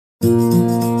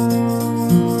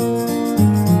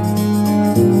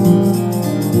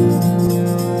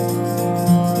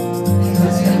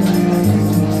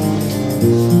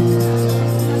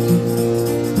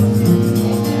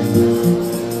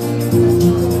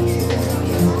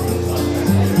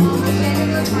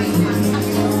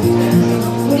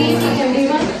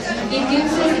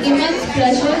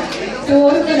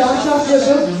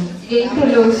to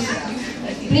lose.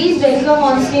 Please welcome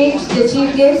on stage the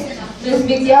chief guest, Ms.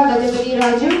 Vidya Gajapati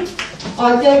Raju,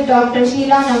 author Dr.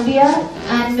 SHEELA NAMBIAR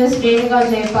and Ms. Renuka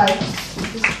Jaypal.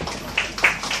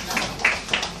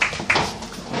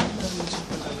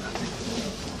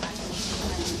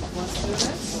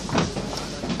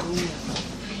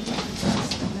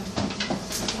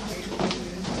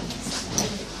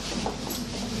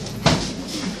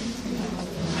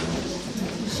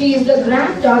 She is the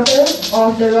granddaughter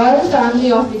of the royal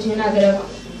family of Vijayanagaram,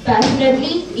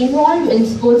 passionately involved in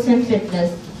sports and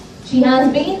fitness. She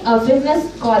has been a fitness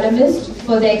columnist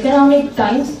for the Economic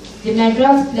Times, the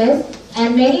Madras Plus,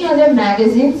 and many other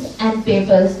magazines and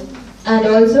papers, and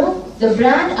also the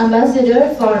brand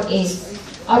ambassador for ACE,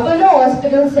 Apollo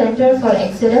Hospital Center for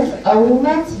Excellence, a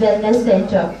women's wellness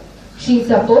center. She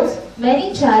supports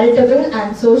many charitable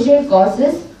and social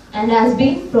causes and has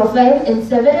been profiled in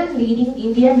several leading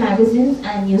Indian magazines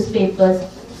and newspapers.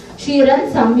 She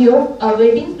runs Sambyo, a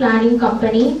wedding planning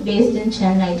company based in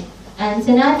Chennai, and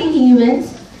Senati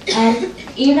Events, an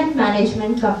event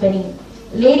management company.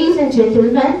 Ladies and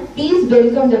gentlemen, please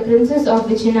welcome the Princess of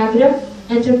Vijayanagaram,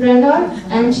 entrepreneur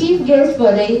and chief guest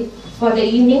for the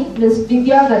evening, Ms.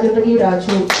 Vidya Gajapati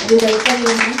Raju. We welcome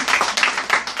you, ma'am.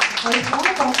 A small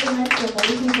compliment from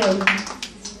Odyssey for you.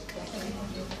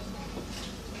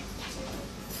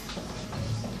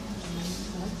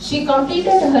 She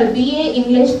completed her BA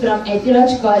English from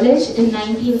Ethiraj College in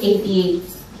 1988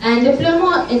 and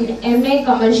Diploma in MA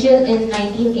Commercial in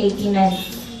 1989.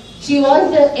 She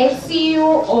was the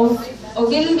ex-CEO of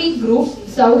Ogilvy Group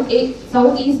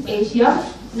Southeast Asia,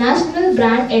 National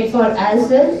Brand Head for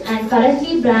Alcel, and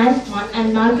currently Brand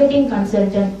and Marketing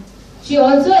Consultant. She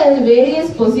also held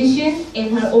various positions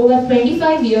in her over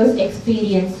 25 years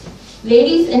experience.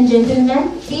 Ladies and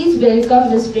gentlemen, please welcome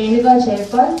Ms. Renuka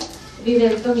Jaypal. We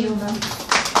welcome you, ma'am.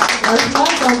 A small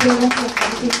compliment from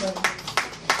Odyssey.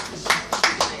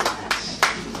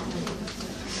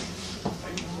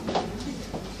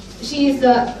 She is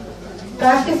a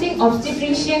practicing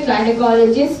obstetrician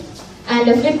gynecologist and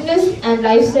a fitness and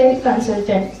lifestyle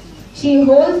consultant. She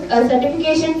holds a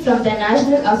certification from the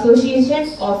National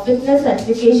Association of Fitness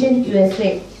Certification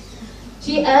USA.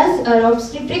 She has an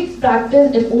obstetric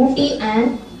practice in Ooty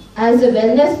and has a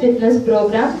wellness fitness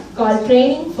program called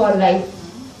Training for Life,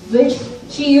 which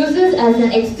she uses as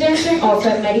an extension of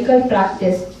her medical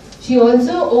practice. She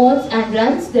also owns and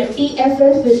runs the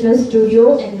TFL Fitness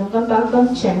Studio in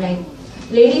Nukampakam, Chennai.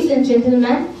 Ladies and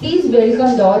gentlemen, please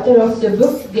welcome the author of the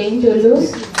book Gain to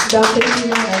Lose, Dr.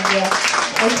 SHEELA NAMBIAR.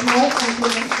 A small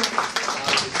compliment.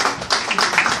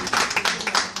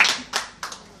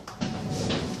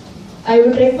 I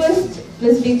would request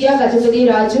Ms. Vidya Gajapati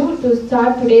Raju to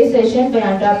start today's session by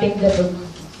unwrapping the book.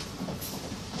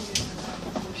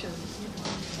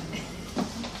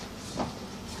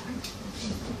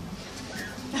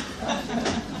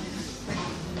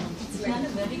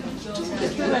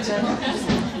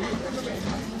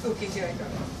 Okay, here I go.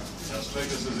 Just like a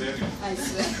cesarean. I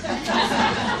swear.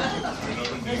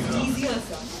 It's easier,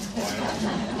 sir.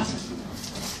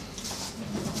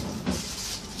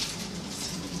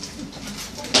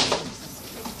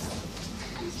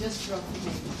 Just drop the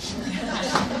name.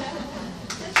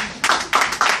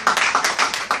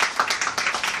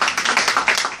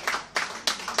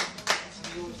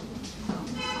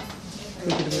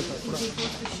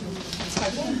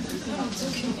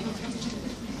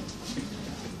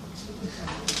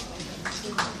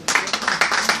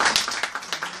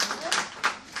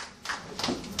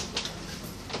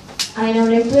 I now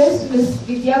request Ms.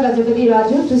 Vidya Gajapati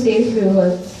Raju to say a few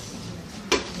words.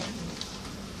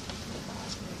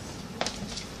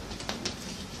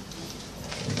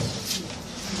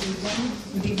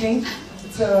 Good evening.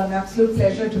 It's an absolute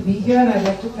pleasure to be here, and I'd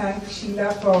like to thank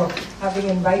SHEELA for having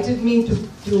invited me to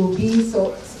be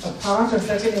a part of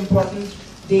such an important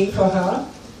day for her,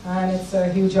 and it's a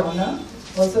huge honor.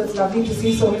 Also, it's lovely to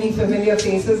see so many familiar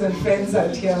faces and friends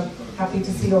out here. Happy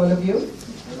to see all of you.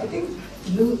 I think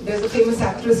there's a famous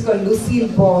actress called Lucille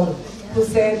Ball who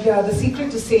said the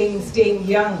secret to staying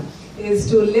young is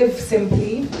to live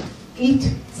simply,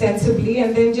 eat sensibly,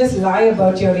 and then just lie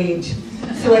about your age.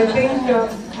 So I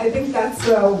think that's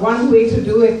one way to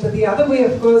do it. But the other way,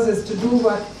 of course, is to do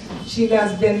what SHEELA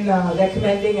has been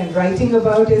recommending and writing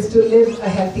about, is to live a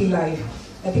healthy life.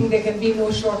 I think there can be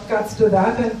no shortcuts to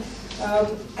that,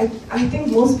 and I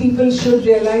think most people should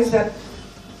realize that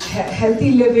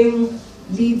healthy living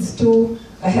leads to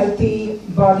a healthy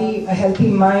body, a healthy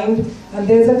mind, and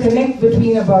there's a connect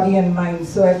between a body and mind.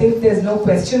 So I think there's no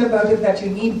question about it that you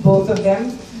need both of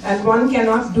them, and one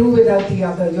cannot do without the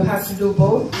other. You have to do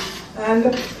both.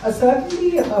 And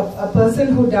certainly a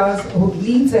person who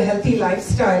leads a healthy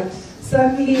lifestyle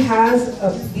certainly has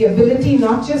the ability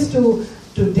not just to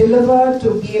deliver,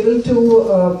 to be able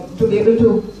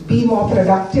to be more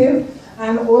productive,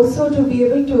 and also to be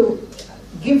able to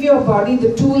give your body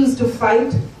the tools to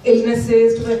fight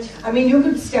illnesses. I mean, you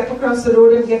could step across the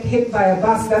road and get hit by a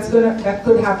bus. That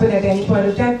could happen at any point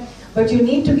of time. But you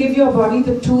need to give your body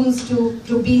the tools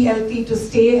to be healthy, to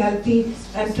stay healthy,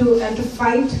 and to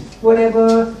fight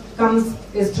whatever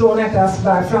is thrown at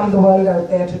us from the world out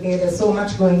there today. There's so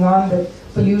much going on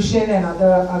with pollution and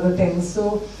other things.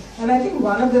 So, and I think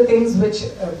one of the things which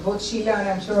both Sheila and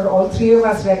I'm sure all three of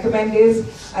us recommend is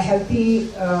a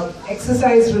healthy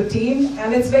exercise routine.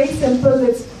 And it's very simple.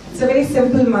 It's a very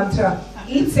simple mantra.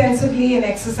 Eat sensibly and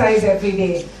exercise every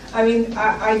day. I mean,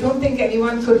 I don't think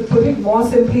anyone could put it more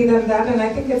simply than that, and I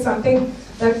think it's something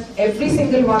that every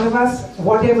single one of us,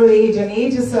 whatever age, and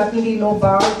age is certainly no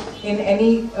bar in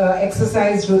any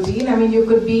exercise routine. I mean, you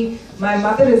could be, my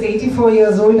mother is 84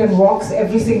 years old and walks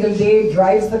every single day,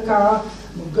 drives the car,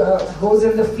 goes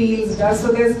in the fields,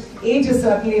 so age is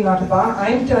certainly not a bar.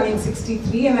 I'm turning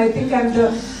 63 and I think I'm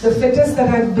the fittest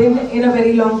that I've been in a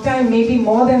very long time, maybe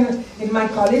more than in my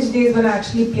college days when I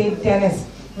actually played tennis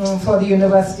for the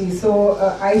university. So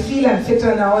I feel I'm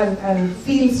fitter now and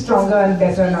feel stronger and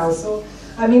better now. So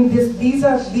I mean, these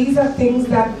are things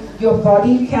that your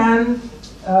body can,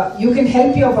 you can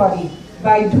help your body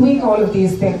by doing all of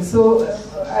these things. So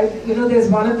there's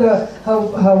one of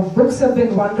her books have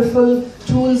been wonderful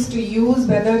tools to use,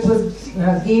 whether it was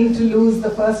Gain to Lose,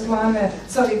 the first one,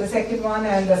 the second one,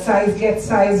 and the Get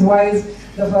Size Wise,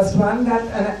 the first one.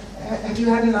 Have you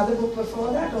had another book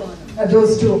before that, or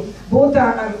those two? Both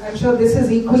are, I'm sure this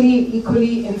is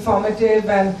equally informative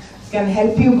and can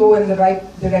help you go in the right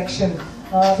direction.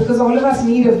 Because all of us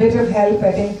need a bit of help,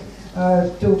 I think,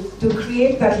 to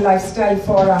create that lifestyle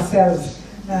for ourselves.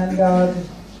 And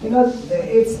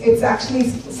it's actually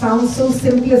sounds so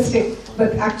simplistic,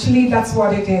 but actually that's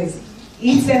what it is.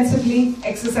 Eat sensibly,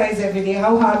 exercise every day.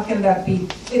 How hard can that be?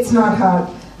 It's not hard.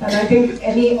 And I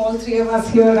think all three of us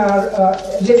here are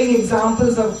living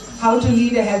examples of how to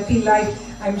lead a healthy life.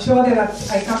 I'm sure that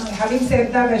having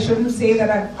said that, I shouldn't say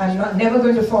that I'm never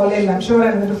going to fall ill. I'm sure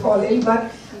I'm going to fall ill,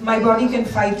 but my body can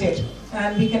fight it.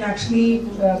 And we can actually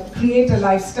create a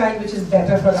lifestyle which is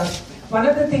better for us. One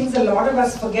of the things a lot of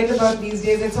us forget about these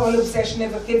days, it's all obsession.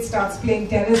 If a kid starts playing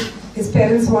tennis, his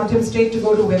parents want him straight to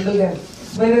go to Wimbledon.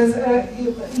 Whereas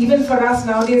even for us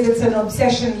nowadays, it's an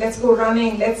obsession. Let's go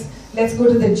running, let's go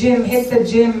to the gym, hit the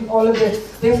gym, all of it.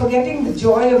 We're forgetting the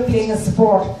joy of playing a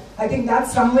sport. I think that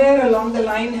somewhere along the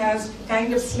line has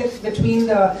kind of slipped between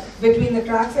the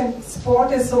tracks, and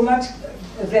sport is so much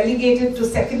relegated to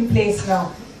second place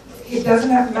now. It doesn't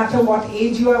matter what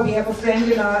age you are. We have a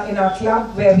friend in our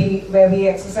club where we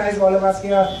exercise. All of us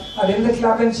here are in the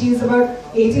club, and she's about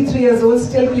 83 years old,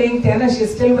 still playing tennis. She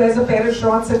still wears a pair of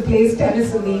shorts and plays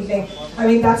tennis in the evening. I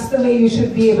mean, that's the way you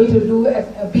should be able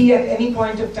to be at any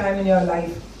point of time in your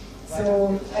life.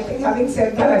 So I think, having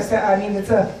said that, I mean, it's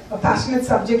a passionate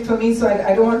subject for me, so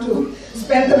I don't want to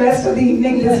spend the rest of the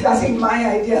evening discussing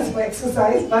my ideas for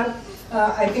exercise, but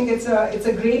I think it's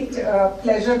a great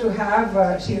pleasure to have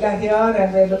Sheela here,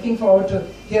 and we're looking forward to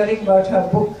hearing about her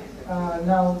book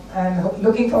now, and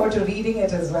looking forward to reading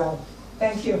it as well.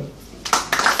 Thank you.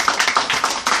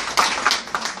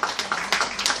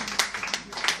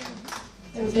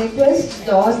 I would request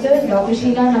the author, Dr.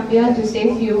 SHEELA Nambiar, to say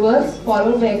a few words,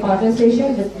 followed by a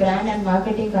conversation with brand and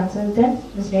marketing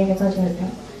consultant, Ms. Renuka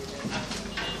Jaypal.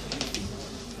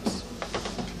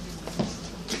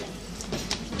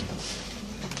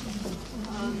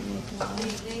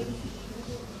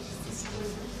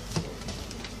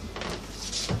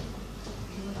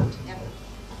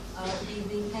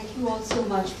 Thank you all so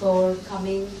much for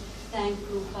coming. Thank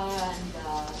Rupa and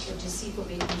Odyssey for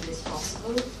making this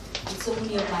possible. And so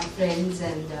many of my friends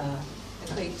and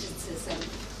acquaintances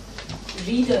and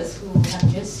readers who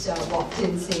have just walked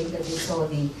in saying that they saw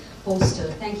the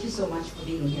poster. Thank you so much for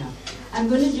being here. I'm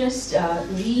going to just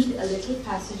read a little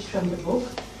passage from the book.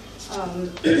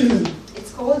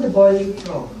 It's called The Boiling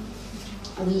Frog.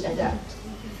 We adapt.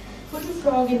 Put a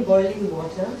frog in boiling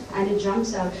water and it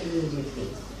jumps out immediately.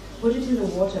 Put it in the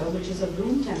water, which is of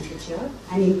room temperature,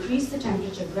 and increase the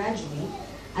temperature gradually,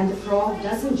 and the frog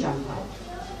doesn't jump out.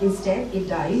 Instead, it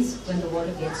dies when the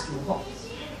water gets too hot.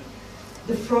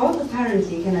 The frog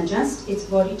apparently can adjust its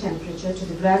body temperature to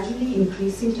the gradually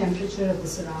increasing temperature of the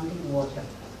surrounding water.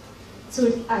 So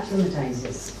it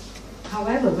acclimatizes.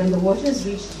 However, when the water has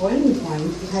reached boiling point,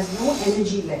 it has no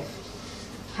energy left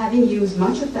having used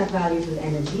much of that valuable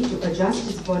energy to adjust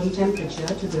its body temperature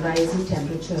to the rising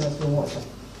temperature of the water.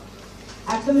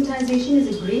 Acclimatization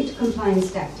is a great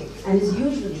compliance tactic and is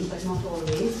usually, but not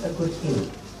always, a good thing.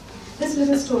 This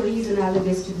little story is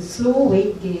analogous to the slow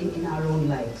weight gain in our own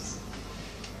lives.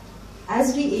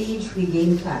 As we age, we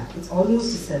gain fat. It's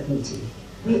almost a certainty.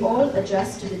 We all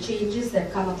adjust to the changes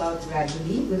that come about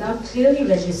gradually without clearly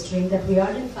registering that we are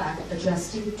in fact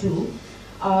adjusting to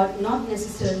our not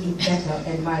necessarily better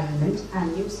environment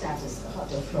and new status, the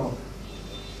hotter frog.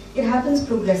 It happens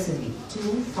progressively, 2,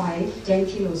 5, 10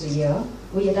 kilos a year.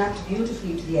 We adapt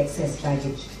beautifully to the excess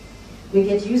baggage. We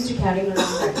get used to carrying around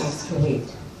that extra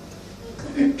weight.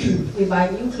 We buy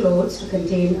new clothes to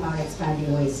contain our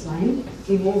expanding waistline.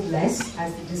 We move less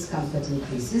as the discomfort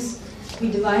increases. We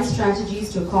devise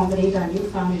strategies to accommodate our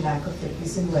newfound lack of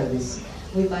fitness and wellness.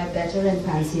 We buy better and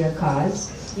fancier cars,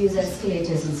 use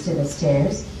escalators instead of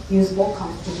stairs, use more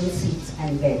comfortable seats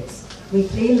and beds. We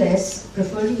play less,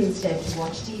 preferring instead to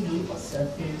watch TV or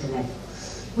surf the internet.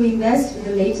 We invest in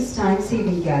the latest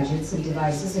time-saving gadgets and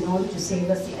devices in order to save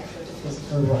us the effort of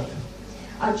physical work.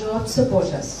 Our jobs support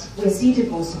us. We're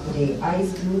seated most of the day,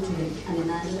 eyes glued to an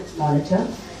inanimate monitor,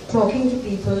 talking to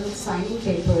people, signing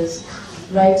papers,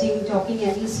 writing, talking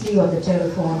endlessly on the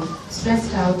telephone,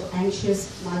 stressed out,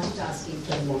 anxious, multitasking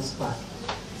for the most part.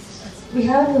 We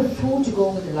have the food to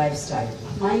go with the lifestyle,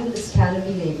 mindless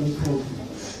calorie-laden food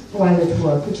while at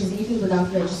work, which is eaten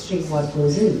without registering what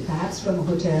goes in, perhaps from a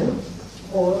hotel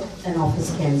or an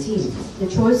office canteen. The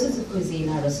choices of cuisine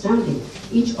are astounding,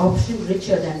 each option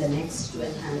richer than the next to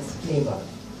enhance flavor.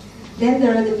 Then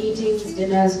there are the meetings,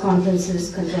 dinners,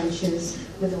 conferences, conventions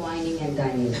with the wining and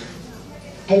dining.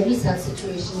 Every such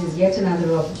situation is yet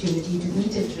another opportunity to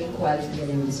eat and drink wildly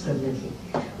and indiscriminately.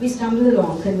 We stumble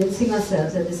along, convincing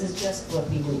ourselves that this is just what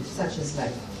we do, such is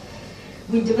life.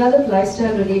 We develop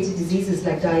lifestyle-related diseases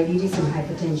like diabetes and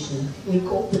hypertension. We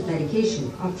cope with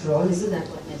medication. After all, isn't that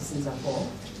what medicines are for?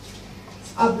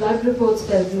 Our blood reports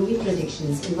spell gloomy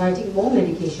predictions, inviting more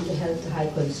medication to help the high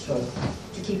cholesterol,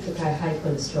 to keep the high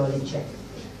cholesterol in check.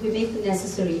 We make the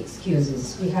necessary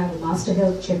excuses. We have a master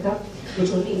health checkup,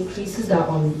 which only increases the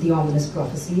ominous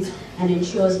prophecies and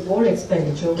ensures more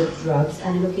expenditure with drugs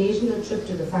and an occasional trip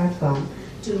to the fat farm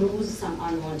to lose some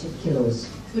unwanted kilos,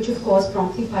 which of course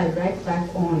promptly pile right back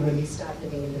on when we start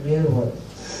living in the real world.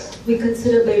 We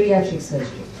consider bariatric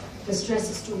surgery. The stress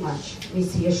is too much. We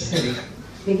see a shrink.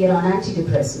 We get on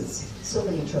antidepressants. So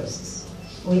many choices.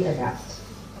 We adapt.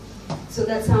 So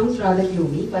that sounds rather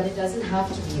gloomy, but it doesn't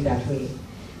have to be that way.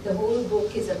 The whole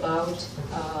book is about,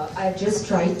 I've just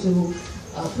tried to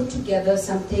put together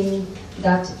something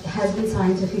that has been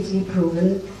scientifically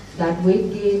proven that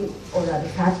weight gain, or rather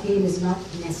fat gain, is not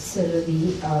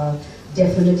necessarily a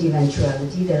definite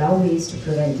eventuality. There are ways to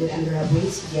prevent it, and there are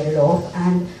ways to get it off,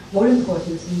 and more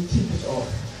importantly, keep it off.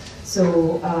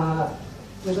 So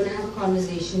we're going to have a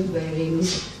conversation where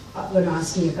Renu's going to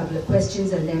ask me a couple of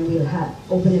questions, and then we'll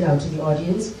open it out to the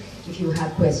audience. If you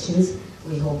have questions,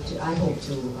 I hope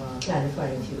to clarify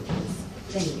a few things.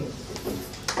 Thank you.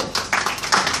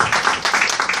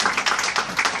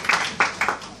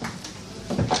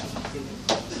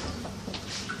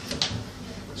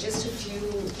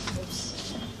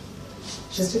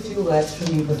 Just a few words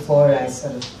from me before I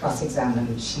sort of cross-examine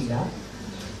Sheela.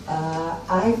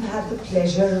 I've had the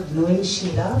pleasure of knowing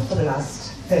Sheela for the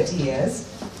last 30 years.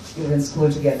 We were in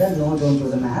school together. No, don't do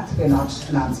the math. We're not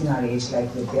announcing our age like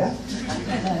Vidya.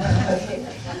 Okay.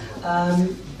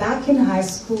 Back in high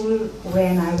school,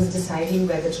 when I was deciding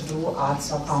whether to do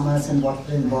arts or commerce and what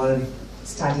would involve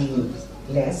studying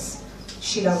less,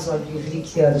 Sheela was already really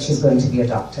clear that she's going to be a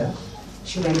doctor.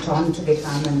 She went on to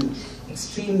become an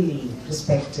extremely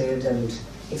respected and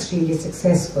extremely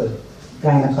successful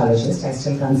gynecologist. I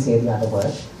still can't say the other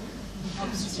word.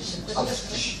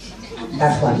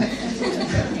 That one.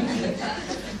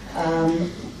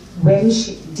 When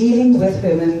dealing with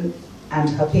women and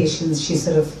her patients, she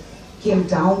sort of came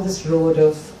down this road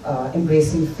of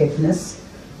embracing fitness,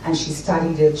 and she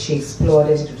studied it, she explored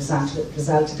it. It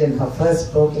resulted in her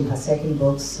first book, in her second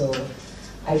book. So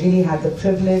I really had the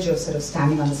privilege of sort of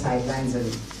standing on the sidelines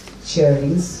and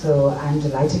cheering. So I'm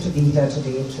delighted to be here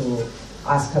today to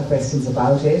ask her questions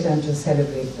about it and to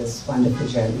celebrate this wonderful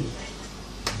journey.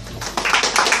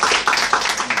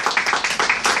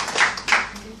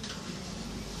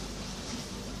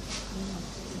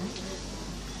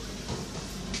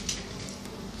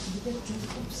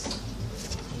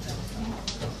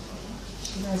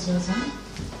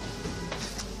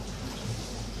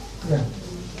 Yeah.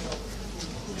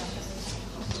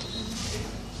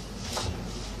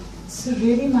 So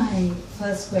really my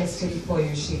first question for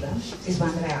you, Sheela, is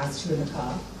one that I asked you in the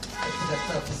car for the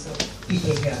purpose of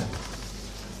people here.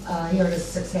 You're a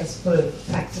successful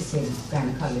practicing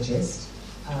gynecologist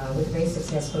with a very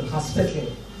successful hospital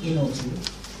in OT.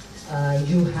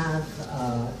 You have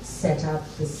set up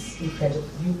this incredible,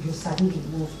 you suddenly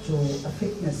moved to a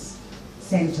fitness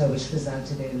center which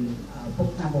resulted in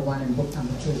book number 1 and book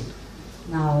number 2.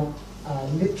 Now,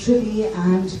 literally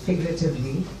and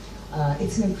figuratively,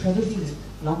 it's an incredibly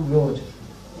long road.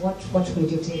 What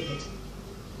made you take it?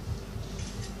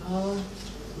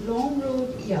 Long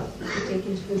road, yeah, if you take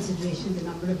into consideration the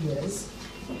number of years,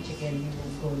 which again we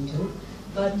won't go into.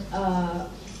 But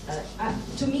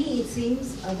to me, it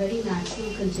seems a very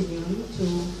natural continuum to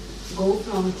go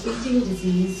from treating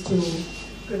disease to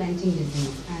preventing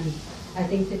disease. And I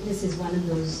think fitness is one of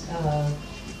those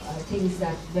things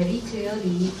that very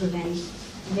clearly prevent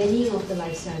many of the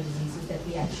lifestyle diseases that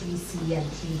we actually see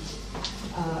and treat.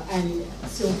 And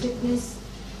so fitness,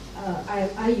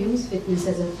 I use fitness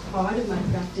as a part of my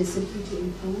practice simply to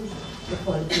improve the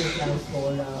quality of life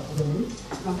for women,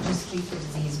 not just treat the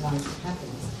disease once it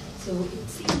happens. So it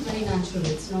seems very natural.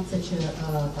 It's not such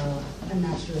a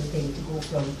natural thing to go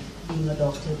from being a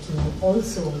doctor to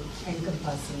also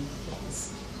encompassing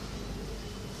fitness.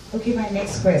 Okay, my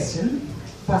next question,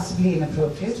 possibly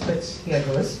inappropriate, but here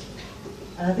goes.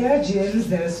 There are gyms,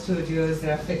 there are studios,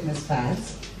 there are fitness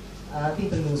fads.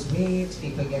 People lose weight,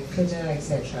 people get fitter,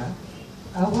 etc.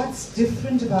 What's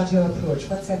different about your approach?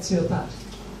 What sets you apart?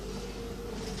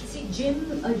 See,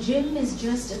 a gym is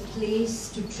just a place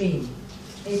to train.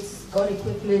 It's got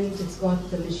equipment, it's got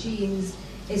the machines.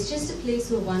 It's just a place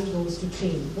where one goes to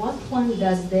train. What one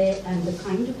does there and the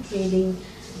kind of training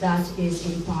that is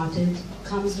imparted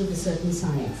comes with a certain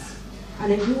science.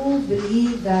 And I do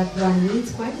believe that one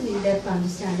needs quite an in-depth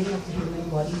understanding of the human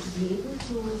body to be able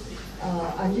to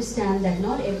understand that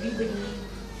not everybody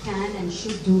can and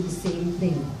should do the same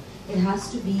thing. It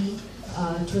has to be,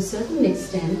 to a certain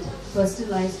extent,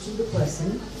 personalized to the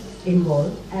person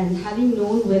involved. And having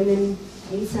known women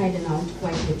inside and out,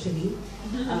 quite literally,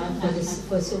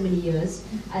 for so many years,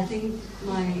 I think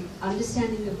my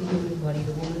understanding of the human body,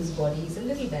 the woman's body, is a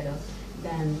little better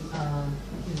than,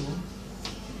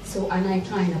 So, and I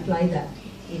try and apply that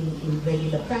in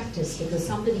regular practice, because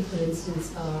somebody, for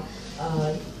instance,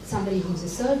 somebody who's a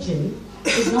surgeon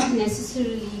is not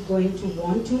necessarily going to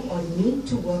want to or need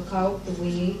to work out the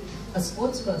way a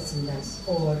sports person does,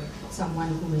 or someone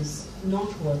who is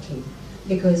not working,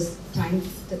 because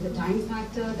the time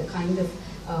factor, the kind of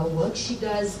work she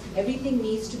does, everything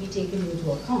needs to be taken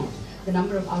into account. The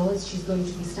number of hours she's going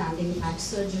to be standing at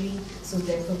surgery, so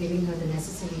therefore giving her the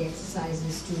necessary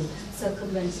exercises to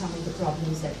circumvent some of the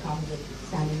problems that come with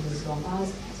standing those long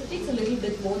hours. So it takes a little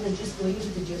bit more than just going to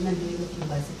the gym and doing a few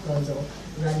bicycles or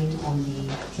running on the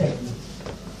treadmill.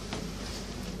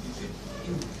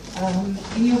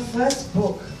 In your first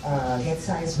book, Get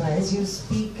Size Wise, you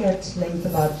speak at length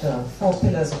about the 4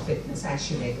 pillars of fitness. I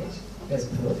actually read it. There's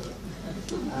proof.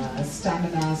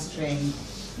 Stamina, strength,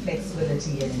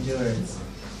 flexibility and endurance.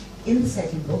 In the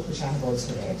second book, which I have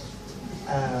also read,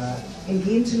 in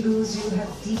Gain to Lose, you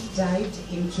have deep dived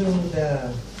into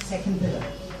the second pillar,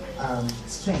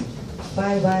 strength.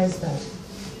 Why is that?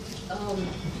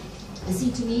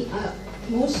 See, to me,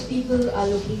 most people are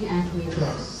looking at weight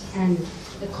loss, and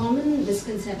the common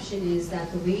misconception is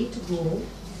that the way to go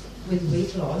with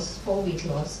weight loss, for weight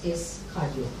loss, is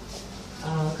cardio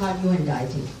and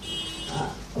dieting.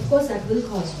 Of course, that will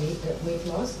cause weight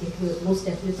loss. It will, most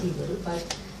definitely will.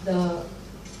 But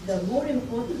the more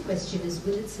important question is,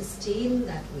 will it sustain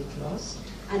that weight loss,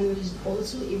 and will it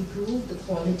also improve the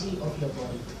quality of your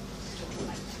body?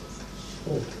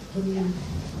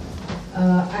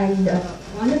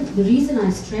 One of the reason I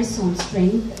stress on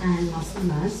strength and muscle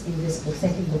mass in this book,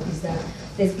 second book, is that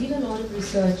there's been a lot of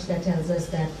research that tells us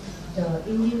that the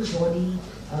Indian body,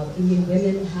 Indian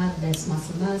women have less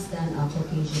muscle mass than our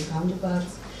Caucasian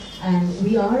counterparts, and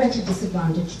we are at a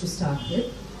disadvantage to start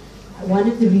with. One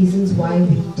of the reasons why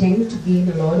we tend to gain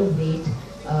a lot of weight,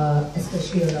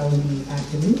 especially around the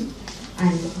abdomen,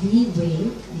 and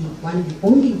one of the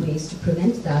only ways to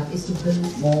prevent that is to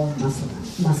build more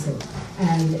muscle.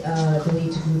 And the way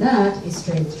to do that is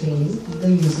strength training, either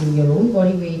using your own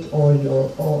body weight or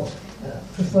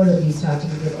preferably starting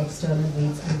with external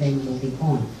weights and then moving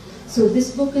on. So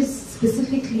this book is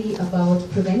specifically about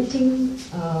preventing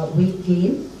weight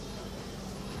gain,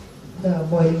 the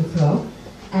boiling frog,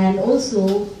 and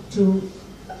also to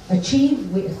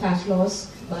achieve fat loss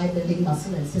by building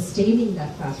muscle and sustaining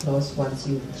that fat loss once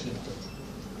you've achieved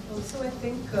it. Also, I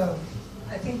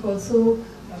think also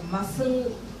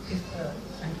muscle,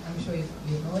 I'm sure you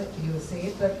know it, you say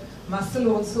it, but muscle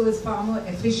also is far more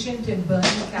efficient in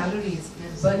burning calories,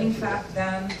 burning fat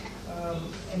than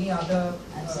any other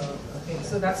thing.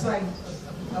 So that's why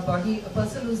a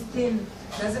person who's thin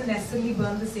doesn't necessarily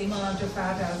burn the same amount of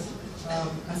fat as,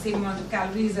 the same amount of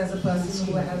calories as a person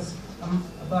who has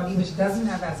a body which doesn't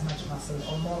have as much muscle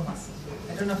or more muscle.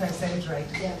 I don't know if I said it right.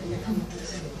 Yeah.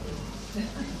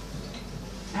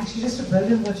 Actually, just to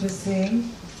build on what you're saying,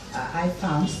 I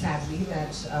found sadly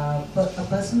that a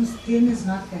person who's thin is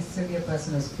not necessarily a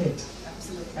person who's fit.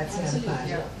 Absolutely. That's the other part.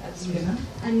 Yeah, absolutely. You know?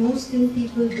 And most thin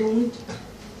people don't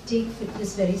take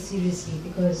fitness very seriously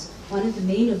because one of the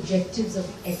main objectives of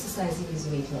exercising is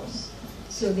weight loss.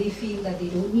 So they feel that they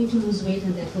don't need to lose weight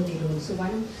and therefore they don't. So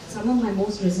some of my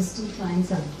most resistant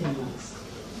clients are the thin ones.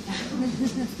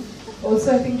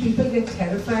 Also, I think people get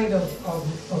terrified of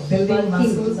building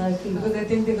muscles because they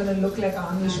think they're going to look like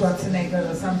Arnold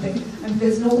Schwarzenegger or something, and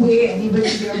there's no way anybody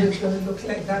here is going to look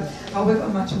like that, however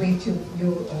much weight you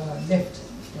lift.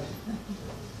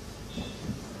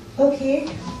 Okay,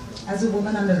 as a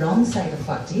woman on the wrong side of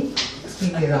 40,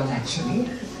 extremely wrong actually,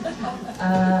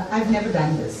 I've never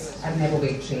done this. I've never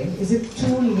weight trained. Is it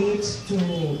too late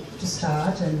to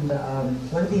start, and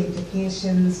what are the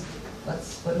implications? What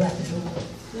do I have to do?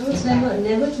 No, it's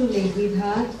never too late.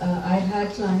 I've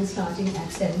had clients starting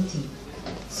at 70.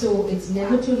 So it's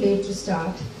never too late to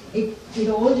start. It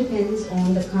all depends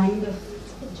on the kind of,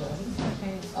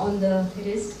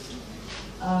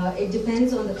 it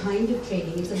depends on the kind of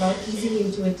training. It's about easing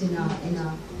into it in the right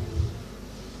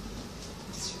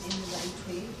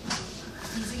way.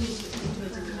 Easing into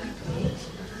it in the right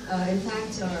way. In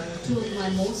fact, two of my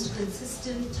most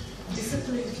consistent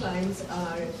disciplined clients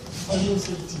are almost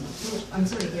 80. No, I'm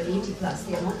sorry, they're 80 plus.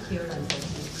 They are not here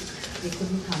unfortunately. They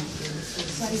couldn't come here.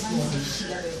 Sorry,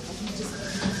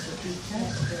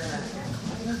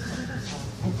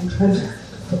 And hold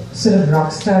sort of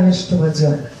rock starish towards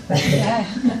your back.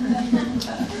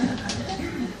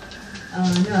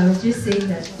 No, I was just saying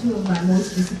that two of my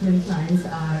most disciplined clients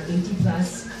are 80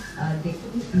 plus. They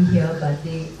couldn't be here, but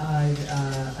they are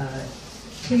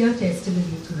clear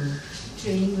testimony to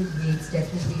training with weights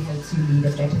definitely helps you lead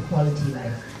a better quality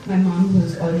life. My mom,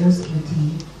 who's almost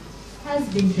 80, has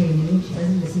been training. She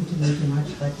doesn't listen to me too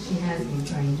much, but she has been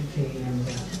trying to train and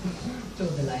toe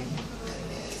the line.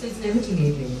 So it's never too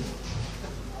late, really.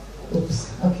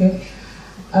 Oops. Okay.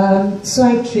 So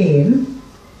I train,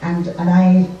 and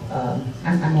I'm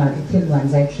one of the thin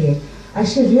ones. I train.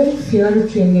 Actually, I really fear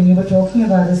of training, and you were talking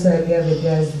about this earlier,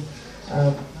 Vidya.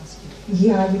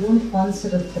 Yeah, you don't want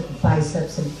sort of the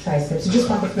biceps and triceps. You just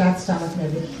want the flat stomach and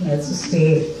everything else to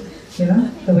stay,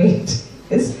 the way it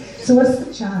is. So what's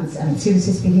the chance? And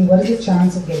seriously speaking, what is the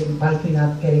chance of bulking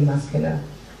up, getting muscular?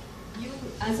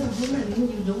 As a woman,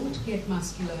 you don't get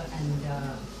muscular and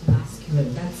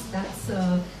masculine.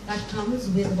 That comes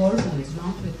with hormones,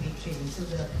 not with weight training. So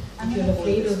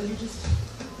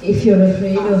if you're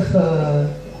afraid of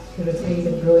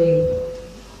growing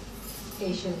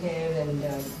facial hair and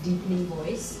deepening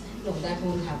voice, no, that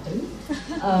won't happen.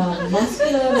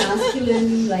 Muscular,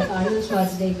 masculine, like Arnold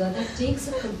Schwarzenegger, that takes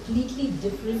a completely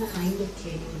different kind of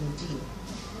training routine.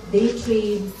 They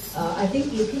train, I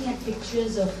think looking at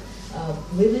pictures of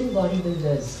women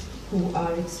bodybuilders who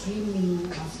are extremely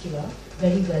muscular,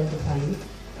 very well defined,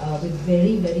 with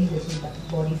very, very little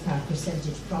body fat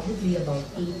percentage, probably about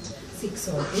 6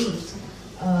 or 8.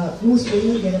 Most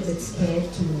women get a bit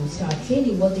scared to start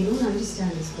training. What they don't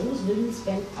understand is those women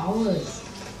spend hours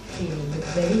training with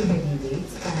very heavy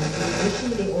weights, and in addition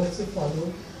they also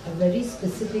follow a very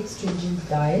specific stringent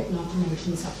diet, not to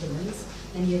mention supplements.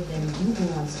 Many of them do go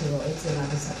on steroids and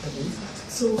other supplements.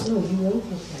 So no, you won't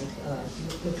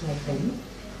look like them.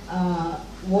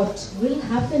 What will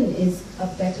happen is a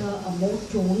more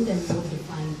toned and more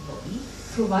defined body,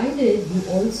 provided you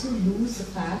also lose the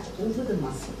fat over the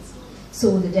muscles.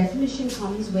 So the definition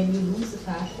comes when you lose the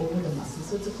fat over the muscle.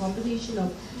 So it's a combination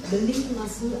of building the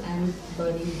muscle and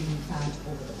burning the fat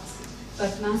over the muscle.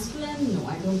 But masculine, no,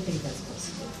 I don't think that's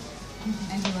possible.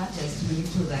 And you are testimony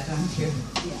to that, aren't you?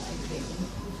 Yeah, exactly.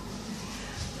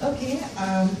 Okay,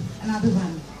 another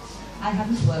one. I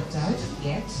haven't worked out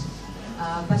yet,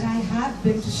 but I have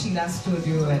been to Sheila's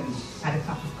studio and had a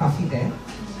cup of coffee there.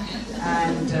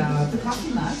 And the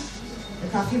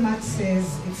coffee mug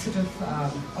says, it's sort of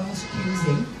almost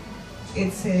accusing.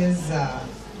 It says,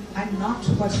 I'm not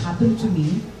what happened to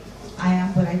me, I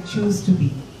am what I choose to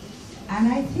be. And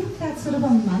I think that's sort of a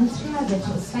mantra that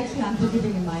was slightly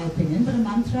unforgiving in my opinion, but a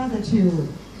mantra that you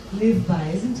live by,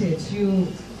 isn't it?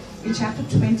 In chapter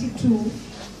 22,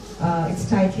 it's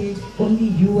titled, Only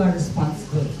You Are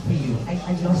Responsible for You. I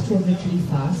lost to it really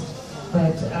fast.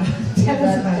 But tell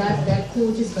us about that. That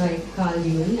quote is by Carl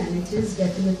Jung, and it is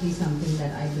definitely something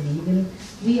that I believe in.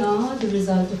 We are the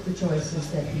result of the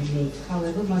choices that we make.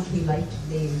 However much we like to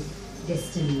blame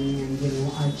destiny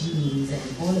and our genes and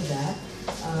all of that,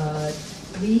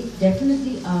 we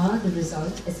definitely are the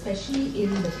result, especially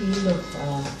in the field of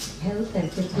health and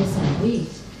fitness and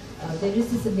weight. There is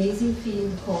this amazing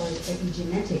field called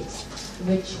epigenetics,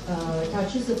 which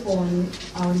touches upon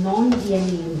our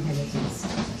non-DNA inheritance,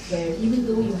 where even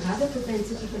though you have a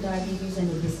propensity for diabetes and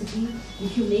obesity,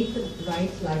 if you make the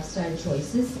right lifestyle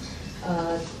choices,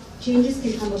 changes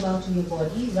can come about in your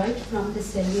body right from the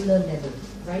cellular level,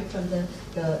 right from the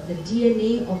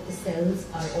DNA of the cells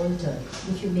are altered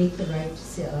if you make the right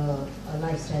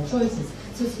lifestyle choices.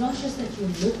 So it's not just that you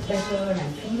look better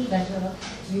and feel better,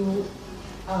 you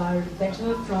are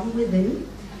better from within,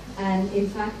 and in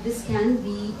fact this can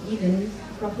be even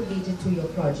propagated to your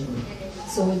progeny.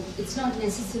 So it's not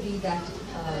necessary that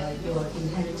your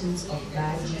inheritance of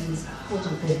bad genes,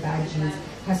 quote-unquote bad genes,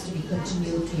 has to be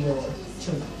continued to your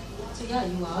children. So yeah,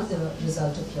 you are the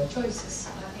result of your choices.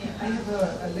 I have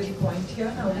a little point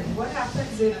here. Now, what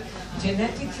happens if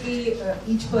genetically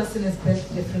each person is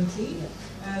built differently,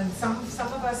 and some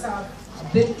of us are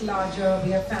a bit larger,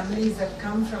 we have families that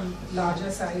come from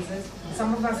larger sizes,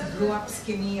 some of us grew up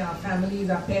skinny, our families,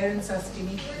 our parents are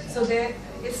skinny, so there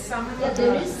is some...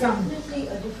 there is definitely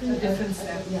a different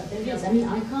step. Yeah, there is. I mean,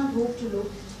 I can't hope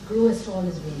to grow as tall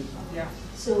as Renuka. Yeah.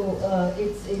 So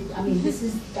I mean,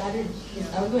 that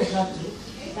is, although it's lucky,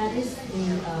 that is the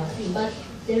thing. But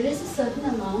there is a certain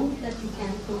amount that you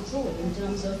can control in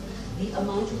terms of the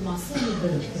amount of muscle you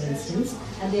build, for instance,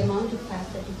 and the amount of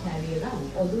fat that you carry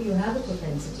around. Although you have a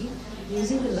propensity,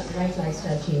 using the right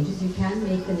lifestyle changes, you can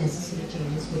make the necessary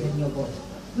changes within your body,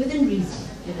 within reason.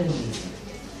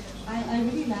 I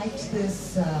really liked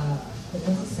this. There's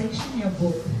a section in your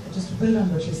book, just to build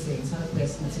on what you're saying, it's not a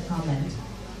question, it's a comment,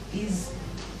 is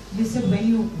you said when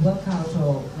you work out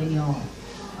or when you're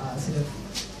sort of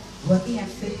working at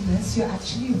fitness, you're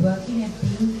actually working at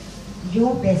being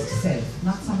your best self,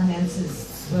 not someone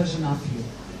else's version of you.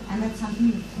 And that's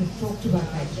something you've talked about,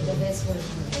 right? The best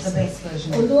version. The best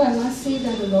version. Although I must say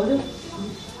that a lot of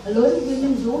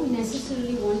women don't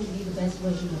necessarily want to be the best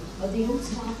version of, or they don't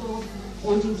start off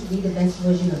wanting to be the best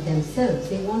version of themselves.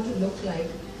 They want to look like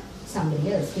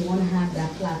somebody else. They want to have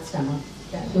that flat stomach,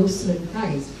 those slim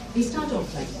thighs. They start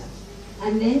off like that.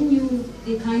 And then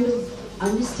they kind of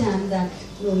understand that,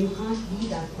 no, you can't be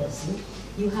that person.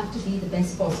 You have to be the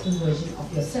best possible version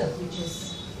of yourself, which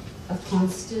is a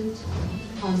constant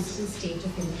state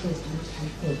of improvement and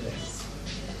progress.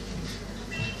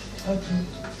 Okay.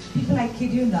 People, I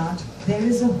kid you not, there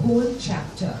is a whole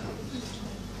chapter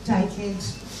titled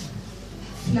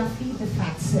Fluffy the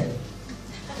Fat Cell.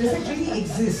 Does it really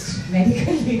exist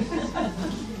medically?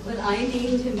 Well, I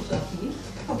named him Fluffy.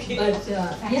 Okay. But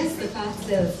yes, the fat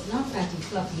cells, not fatty,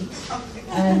 fluffy. Okay.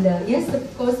 And yes,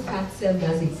 of course, the fat cell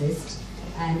does exist,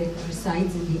 and it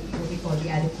resides in what we call the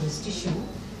adipose tissue.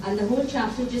 And the whole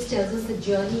chapter just tells us the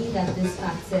journey that this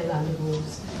fat cell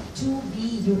undergoes to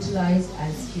be utilized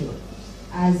as fuel.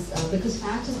 Because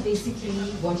fat is basically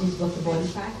what the body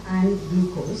fat and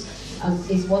glucose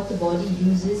is what the body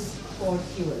uses for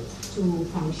fuel to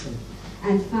function.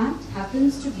 And fat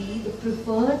happens to be the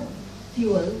preferred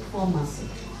fuel for muscle.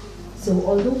 So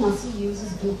although muscle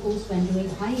uses glucose when doing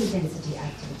high intensity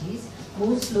activities,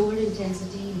 most lower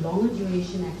intensity, longer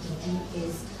duration activity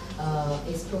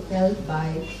is propelled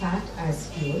by fat as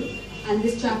fuel. And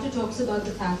this chapter talks about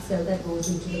the fat cell that goes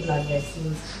into the blood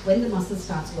vessels when the muscle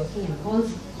starts working and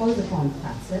calls upon the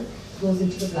fat cell, goes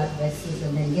into the blood vessels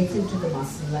and then gets into the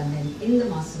muscle, and then in the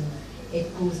muscle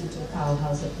it goes into the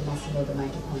powerhouse of the muscle or the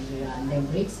mitochondria and then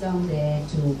breaks down there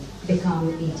to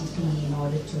become ATP in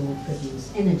order to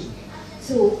produce energy.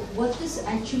 So what this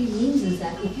actually means is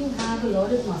that if you have a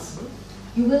lot of muscle,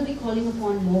 you will be calling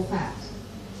upon more fat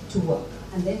to work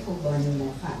and therefore burning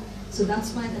more fat. So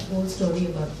that's why that whole story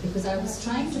about, because I was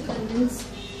trying to convince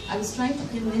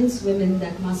women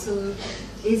that muscle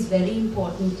is very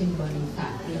important in burning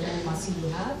fat. The more muscle you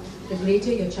have, the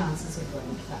greater your chances of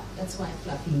burning fat. That's why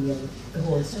Fluffy the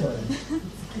whole story.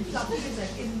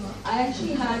 I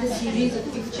actually had a series of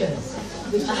pictures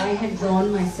which I had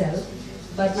drawn myself,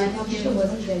 but my publisher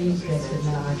wasn't very impressed with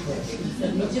my artwork. So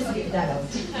we just leave that out.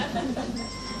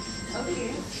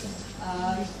 Okay.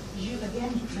 You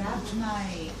again grabbed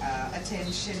my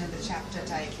attention in the chapter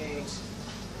titled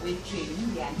Weight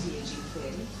Training, the Anti-Aging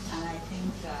Theory, and I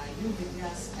think you, Vidya,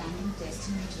 are standing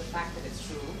testimony to the fact that it's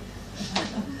true.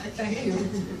 Thank you.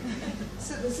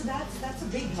 So that's a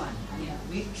big one. I mean,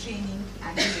 weight training,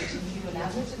 anti-aging. Can you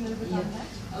elaborate a little bit on that?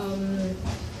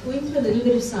 Going through a little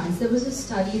bit of science, there was a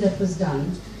study that was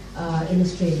done in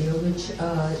Australia which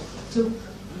took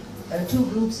two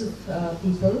groups of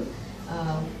people,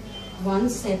 one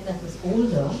set that was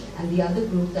older and the other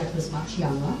group that was much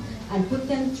younger, and put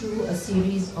them through a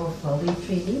series of weight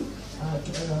training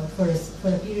for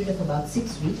a period of about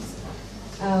 6 weeks.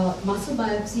 Muscle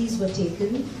biopsies were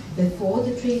taken before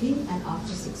the training and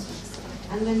after 6 weeks.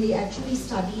 And when they actually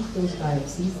studied those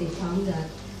biopsies, they found that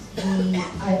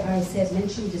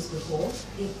mentioned this before,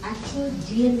 the actual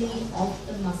DNA of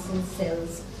the muscle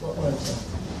cells were altered.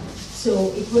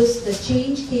 So the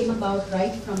change came about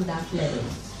right from that level,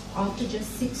 after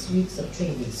just 6 weeks of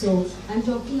training. So I'm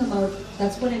talking about,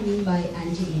 that's what I mean by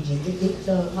anti-aging.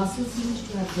 The muscle seems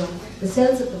to have grown, the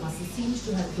cells of the muscle seems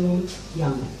to have grown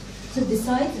younger. So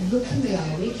besides looking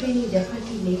young, weight training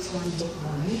definitely makes one look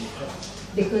more youthful,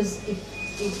 because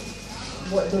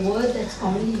the word that's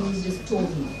commonly used is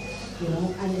toned,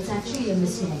 and it's actually a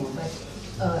misnomer, but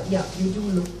yeah, you do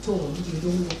look toned, you do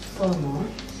look firmer.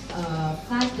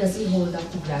 Fat doesn't hold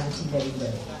up to gravity very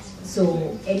well.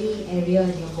 So any area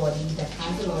in your body that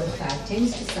has a lot of fat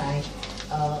tends to sag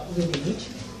with age.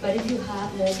 But if you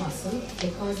have more muscle,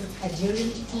 because it's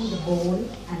adherent to the bone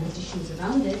and the tissues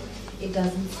around it, it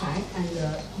doesn't sag, and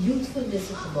the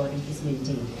youthfulness of the body is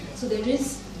maintained. So there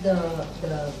is the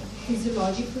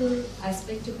physiological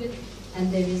aspect of it,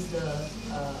 and there is the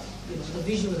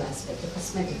visual aspect, the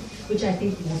cosmetic, which I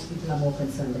think most people are more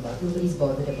concerned about. Nobody's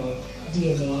bothered about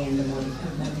DNA and the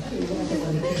molecular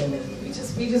level.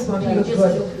 We just want to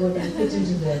look good and fit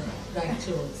into the right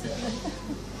clothes.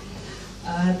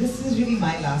 This is really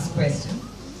my last question.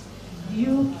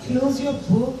 You close your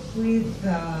book with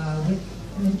an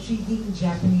intriguing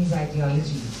Japanese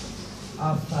ideology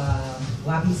of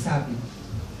wabi-sabi,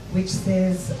 which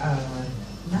says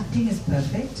nothing is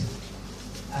perfect,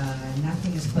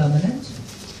 nothing is permanent,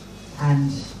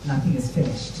 and nothing is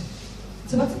finished.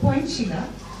 So what's the point, Sheela?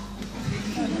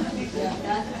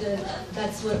 Yeah,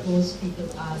 that's what most people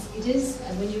ask. It is,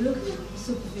 when you look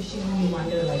superficially, you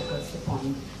wonder, like, what's the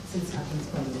point, since nothing's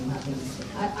permanent, nothing is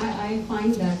finished. I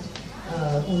find that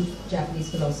whole Japanese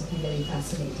philosophy very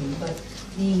fascinating, but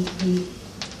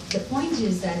the point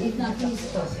is that if nothing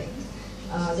is perfect,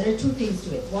 there are two things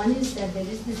to it. One is that there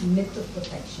is this myth of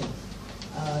perfection.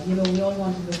 We all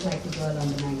want to look like the girl on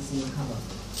the magazine cover.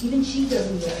 Even she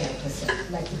doesn't look like herself,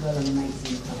 like the girl on the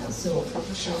magazine cover. So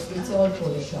it's all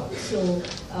Photoshop. So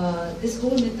this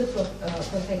whole myth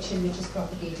of perfection, which is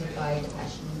propagated by the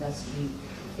fashion industry,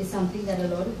 is something that a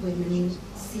lot of women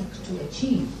seek to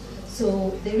achieve.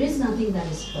 So there is nothing that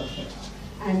is perfect.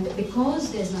 And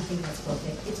because there's nothing that's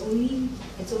perfect, it's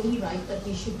only right that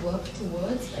we should work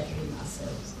towards bettering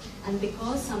ourselves. And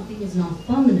because something is not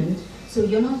permanent, so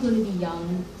you're not going to be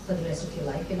young for the rest of your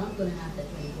life, you're not going to have that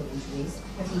 24-inch waist,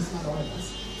 at least not all of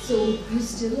us. So you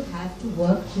still have to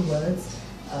work towards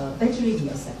bettering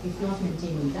yourself, if not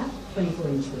maintaining that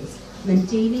 24-inch waist,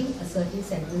 maintaining a certain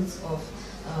semblance of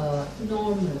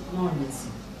normalcy.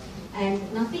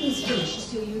 And nothing is finished,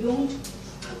 so you don't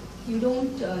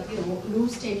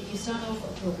lose 10, you start off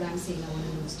a program saying I want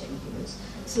to lose 10 kilos.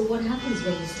 So what happens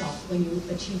when you stop, when you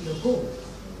achieve your goal?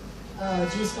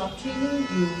 Do you stop training?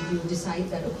 You decide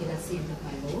that, okay, that's the end of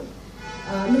my goal?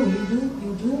 No,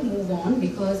 you do move on,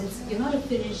 because you're not a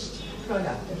finished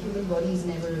product. The human body is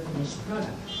never a finished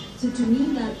product. So to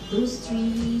me, that those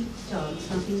three terms,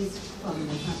 nothing is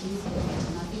permanent, nothing is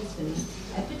perfect, nothing is finished,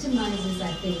 epitomizes,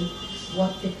 I think,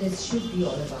 what fitness should be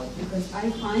all about. Because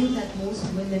I find that most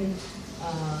women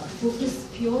focus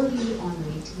purely on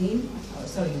weight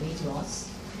loss.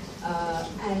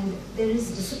 And there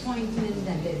is disappointment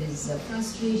and there is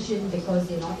frustration because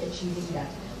they're not achieving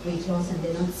that weight loss and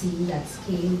they're not seeing that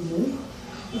scale move.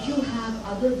 If you have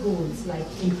other goals like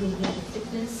improvement of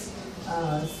fitness,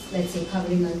 let's say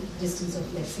covering a distance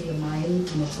of, let's say, a mile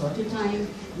in a shorter time,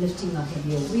 lifting a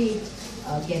heavier weight,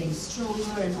 getting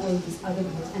stronger, and all these other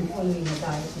goals, and following a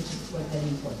diet, which is very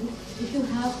important. If you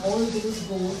have all those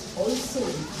goals also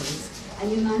in place,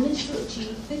 and you manage to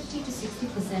achieve 50 to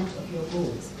 60% of your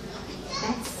goals,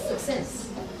 that's success.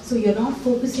 So you're not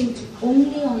focusing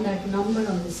only on that number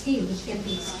on the scale, which can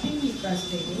be extremely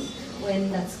frustrating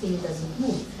when that scale doesn't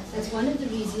move. That's one of the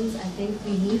reasons I think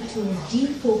we need to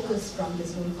defocus from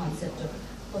this whole concept of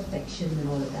perfection and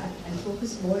all of that, and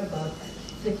focus more about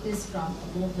fitness from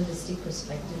a more holistic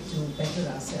perspective to better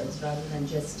ourselves rather than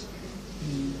just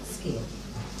the scale.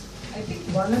 I think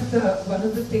one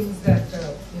of the things that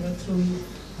through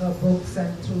her books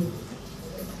and through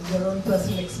your own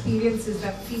personal experience is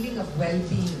that feeling of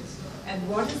well-being. And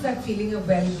what is that feeling of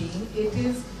well-being? It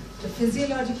is the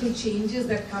physiological changes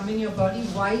that come in your body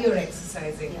while you're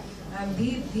exercising. Yeah. And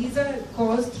these are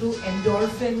caused through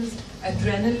endorphins,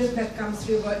 adrenaline that comes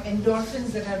through, or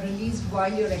endorphins that are released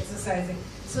while you're exercising.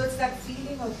 So it's that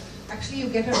feeling of, actually you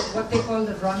get what they call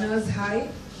the runner's high,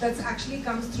 that actually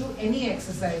comes through any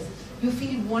exercise. You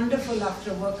feel wonderful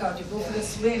after a workout. You go for a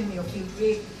swim, you feel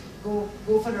great. Go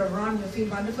for a run, you feel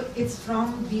wonderful. It's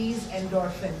from these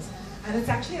endorphins. And it's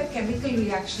actually a chemical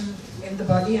reaction in the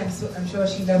body. I'm sure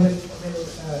Sheila will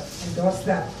endorse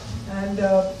that. And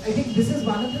I think this is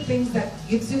one of the things that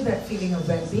gives you that feeling of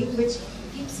well-being, which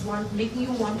keeps making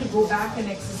you want to go back and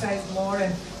exercise more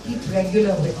and keep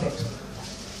regular with it.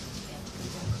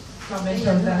 Comment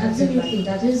on that? Absolutely,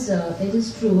 that is it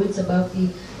is true. It's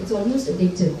almost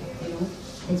addictive. You know,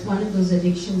 it's one of those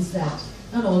addictions that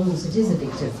not almost. It is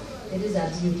addictive. It is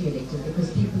absolutely addictive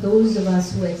because those of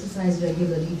us who exercise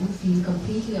regularly do feel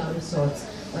completely out of sorts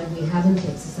when we haven't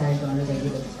exercised on a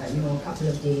regular, a couple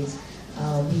of days.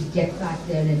 We get back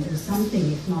there and do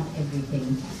something, if not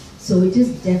everything. So it is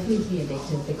definitely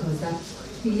addictive because that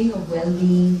feeling of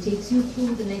well-being takes you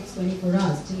through the next 24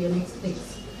 hours to your next fix.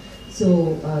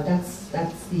 So that's the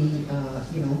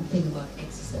thing about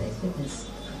exercise, fitness.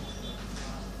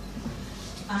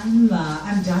 I'm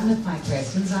done with my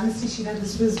questions. Honestly, Sheila,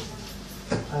 this was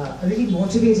a really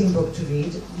motivating book to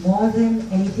read. More than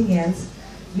anything else,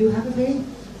 you have a very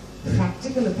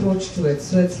practical approach to it.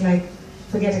 So it's like,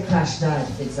 forget a crash diet,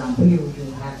 for example. You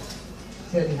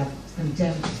clearly have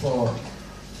contempt for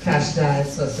crash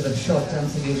diets or sort of short-term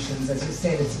solutions. As you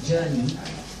said, it's a journey.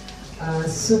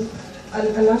 So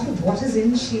a lot of what is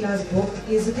in Sheila's book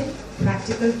is a very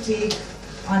practical take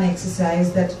on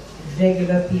exercise that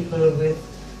regular people with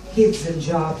kids and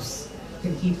jobs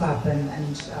can keep up,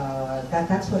 and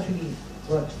that's what really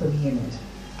worked for me in it.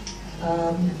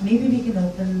 Maybe we can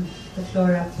open the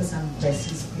floor up for some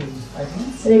questions,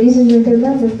 please. Ladies and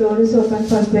gentlemen, the floor is open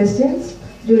for questions.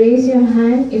 Do raise your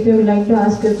hand if you would like to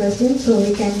ask a question so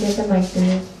we can get a mic to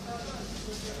you.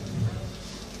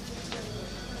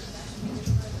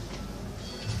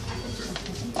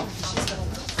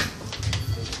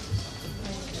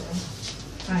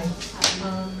 Hi.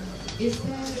 Is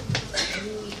there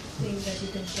anything that you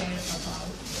can share about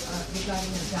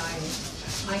regarding a diet?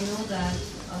 I know that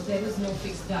there is no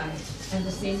fixed diet, and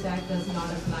the same diet does not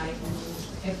apply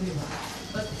to everyone.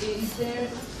 But is there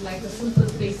like a simple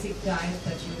basic diet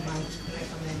that you might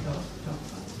recommend or talk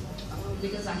about?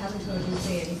 Because I haven't heard you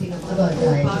say anything about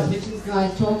diet. No, I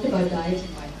talked about diet.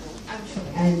 I'm sure.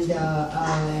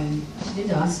 And she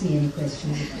didn't ask me any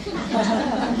questions.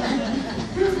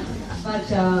 But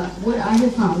what I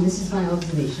have found, this is my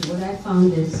observation, what I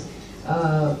found is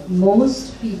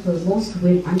most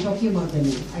women, I'm talking about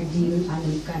women, I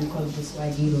can't call it this, so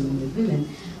I deal only with women.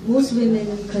 Most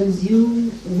women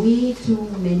consume way too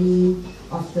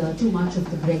much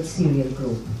of the bread cereal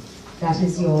group. That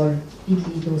is your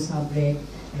idli, dosa, bread,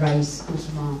 rice,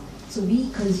 upma. So we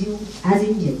consume, as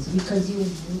Indians, we consume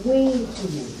way too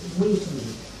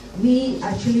many. We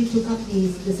actually took up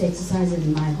this exercise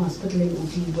in my hospital in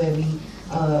Uti, where we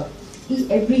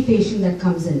every patient that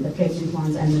comes in, the pregnant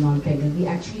ones and the non-pregnant, we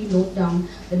actually note down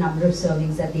the number of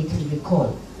servings that they can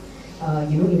recall,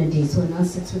 in a day. So a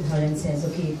nurse sits with her and says,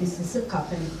 okay, this is a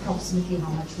cup and approximately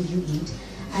how much would you eat?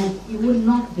 And you will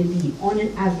not believe, on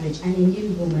an average, an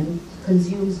Indian woman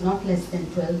consumes not less than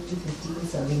 12 to 15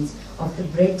 servings of the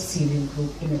bread cereal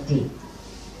group in a day.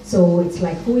 So it's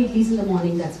like 4 idlis in the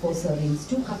morning, that's 4 servings,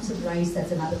 2 cups of rice,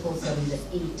 that's another 4 servings, that's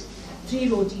 8. 3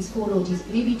 rotis, 4 rotis,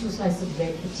 maybe 2 slices of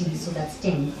bread for tea, so that's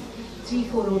 10. 3,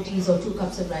 4 rotis or 2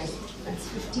 cups of rice, that's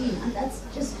 15, and that's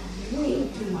just way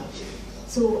too much.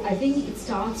 So I think it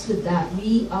starts with that.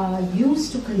 We are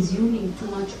used to consuming too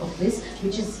much of this,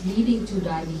 which is leading to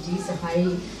diabetes, a high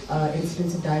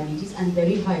incidence of diabetes, and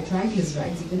very high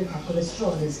triglycerides. Even if our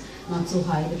cholesterol is not so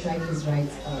high, the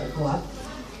triglycerides go up.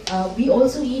 We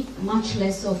also eat much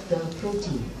less of the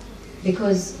protein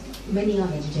because many are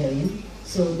vegetarian.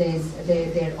 So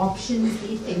their options,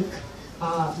 they think,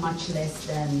 are much less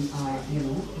than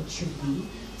it should be.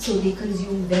 So they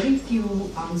consume very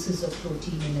few ounces of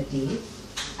protein in a day,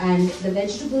 and the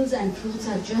vegetables and fruits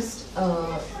are just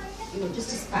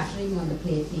just a spattering on the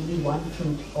plate, maybe 1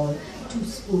 fruit or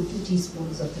 2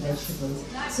 teaspoons of the vegetables.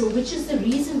 So which is the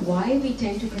reason why we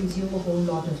tend to consume a whole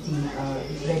lot of the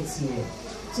bread cereal.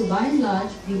 So by and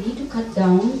large, we need to cut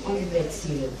down on the bread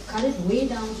cereal. Cut it way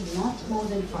down to not more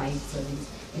than 5 servings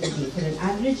in a day. For an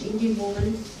average Indian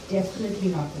woman, definitely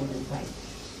not more than 5.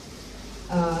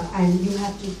 And you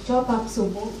have to chop up,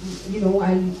 so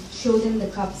I show them the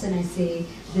cups and I say,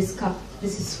 this cup,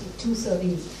 this is 2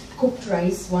 servings. Cooked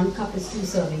rice, 1 cup is 2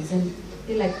 servings. And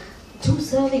they're like, 2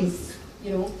 servings?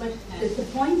 You know, but the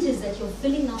point is that you're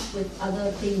filling up with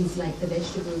other things like the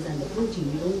vegetables and the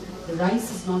protein. You know, the rice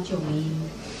is not your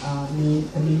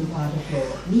the main part of your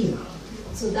meal.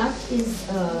 So that is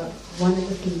one of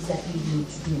the things that we need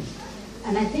to do.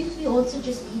 And I think we also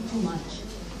just eat too much.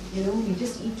 You know, we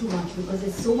just eat too much because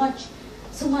there's so much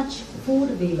food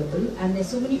available and there's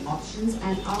so many options,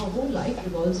 and our whole life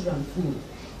revolves around food.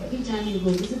 Every time you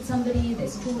go visit somebody,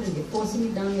 there's food and they're forcing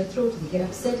it down your throat, and you get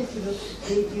upset if you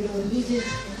don't eat it.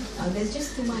 There's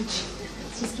just too much.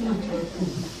 It's just too much about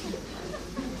food.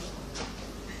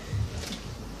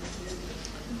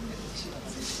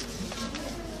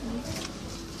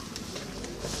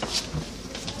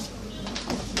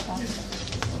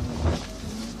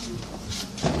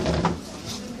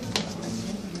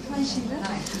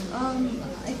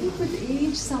 I think with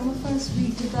age, some of us,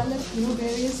 we develop,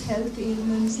 various health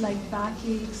ailments like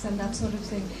backaches and that sort of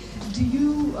thing. Do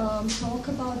you talk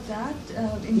about that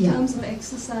in terms of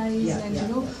exercise and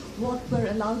what we're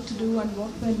allowed to do and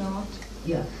what we're not?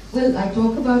 Yeah. Well, I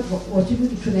talk about what to do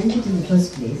to prevent it in the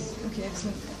first place. Okay,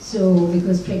 excellent. So,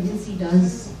 because pregnancy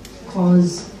does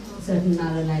cause certain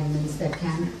malalignments that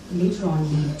can later on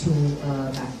lead to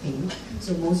back pain.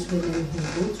 So most women who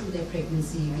go through their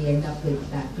pregnancy, they end up with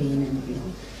back pain,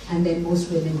 and then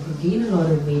most women who gain a lot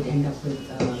of weight end up with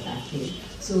back pain.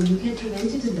 So you can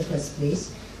prevent it in the first place,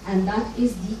 and that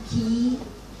is the key.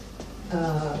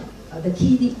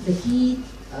 The key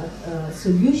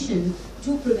solution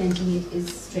to preventing it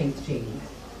is strength training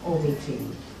or weight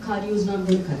training. Cardio is not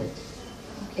going to cut it.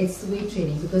 It's weight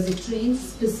training because it trains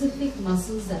specific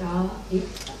muscles that are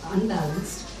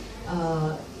unbalanced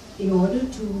in order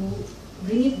to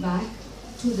bring it back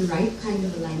to the right kind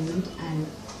of alignment and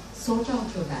sort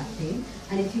out your back pain.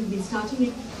 And if you've been starting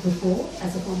it before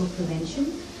as a form of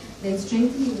prevention, then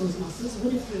strengthening those muscles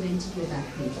would have prevented your back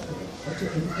pain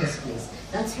in the first place.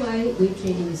 That's why weight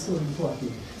training is so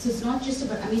important. So it's not just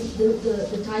about,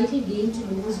 the title Gain to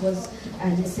Lose was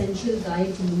an essential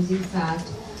guide to losing fat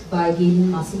by gaining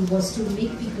muscle, was to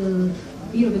make people,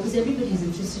 because everybody is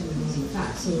interested in losing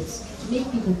fat, so it's to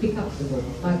make people pick up the book.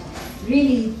 But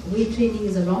really, weight training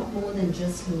is a lot more than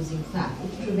just losing fat.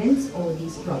 It prevents all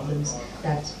these problems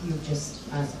that you just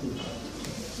asked me.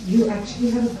 You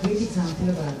actually have a great example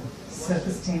about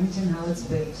circus tent and how it's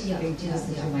built.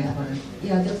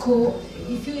 The core,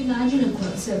 if you imagine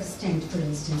a circus tent, for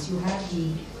instance, you have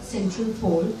the central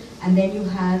pole, and then you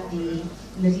have the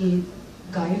little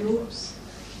guy ropes,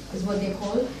 is what they're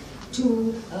called,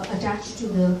 to attach to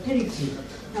the periphery.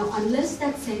 Now, unless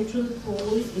that central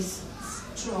pole is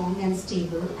strong and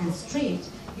stable and straight,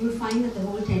 you'll find that the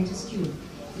whole tent is skewed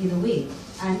either way.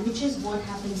 And which is what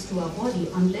happens to our body.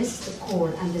 Unless the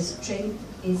core and the strength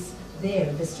is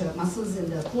there, the muscles in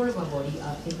the core of our body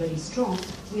are very strong,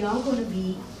 we are going to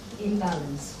be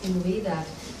imbalanced in the way that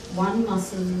one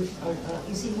muscle,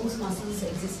 you see most muscles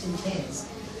exist in pairs.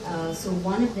 So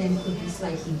one of them could be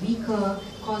slightly weaker,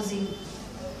 causing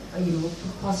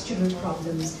postural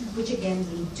problems, which again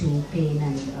lead to pain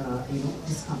and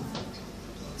discomfort.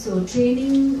 So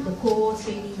training the core,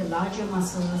 training the larger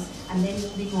muscles, and then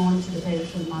moving on to the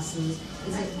peripheral muscles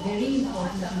is very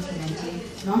important in preventing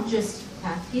not just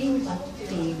back pain, but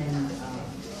pain and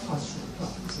postural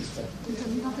problems as well.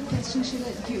 Another question, Sheela.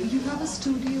 You have a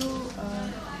studio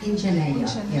in Chennai,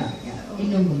 in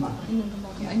Nungumma.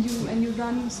 And you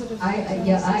run sort of...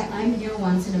 I'm here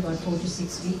once in about 4 to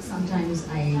 6 weeks. Sometimes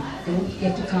I don't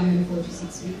get to come in 4 to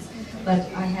 6 weeks, but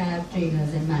I have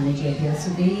trainers and manager here,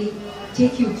 so they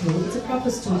take you through. It's a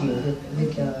proper studio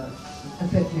with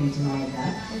equipment and all of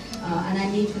that. And I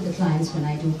meet with the clients when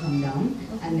I do come down,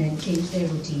 and then change their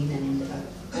routine and,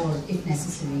 or if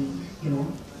necessary,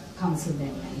 counsel them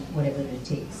and whatever it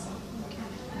takes.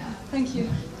 Thank you.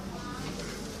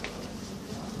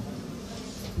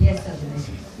 Yes, Abhinay.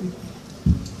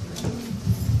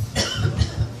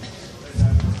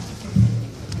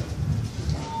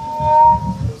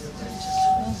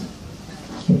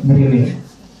 Good evening.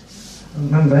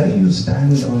 Ma'am, where do you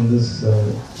stand on this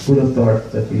school of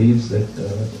thought that believes that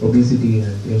obesity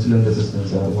and insulin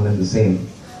resistance are one and the same?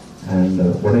 And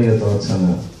what are your thoughts on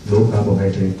a low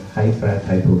carbohydrate, high fat,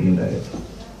 high protein diet?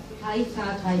 High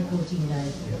fat, high protein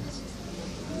diet. Yes.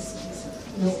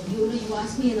 No, you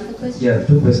asked me another question? Yeah,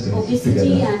 two questions obesity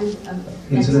together. And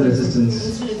insulin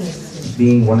resistance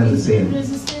being one and the same. Insulin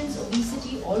resistance,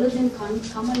 obesity, all of them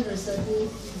come under a certain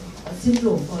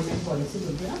syndrome or metabolic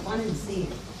syndrome. They are one and the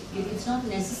same. It's not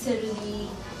necessarily,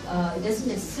 it doesn't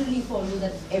necessarily follow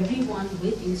that everyone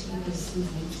with insulin resistance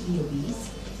needs to be obese.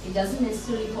 It doesn't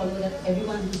necessarily follow that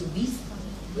everyone who's obese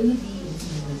will be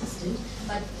insulin resistant,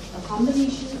 but a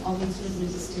combination of insulin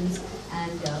resistance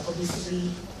and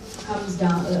obesity comes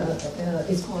down,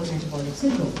 is called metabolic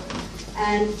syndrome.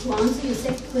 And to answer your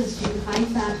second question, high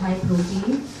fat, high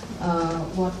protein,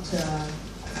 what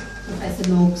Professor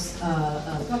Noakes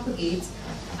propagates,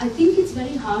 I think it's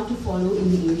very hard to follow in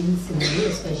the Indian scenario,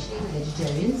 especially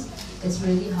vegetarians. It's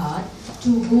really hard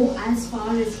to go as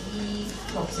far as he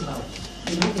talks about,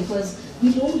 because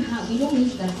we don't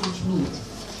eat that much meat.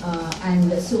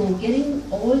 And so getting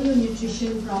all your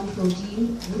nutrition from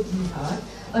protein would be hard,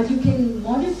 but you can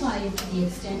modify it to the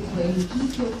extent where you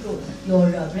keep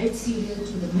your bread cereal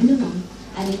to the minimum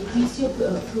and increase your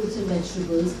fruits and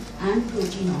vegetables and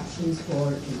protein options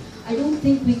for it. I don't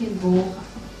think we can go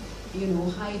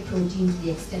high protein to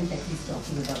the extent that he's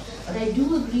talking about. But I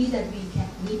do agree that we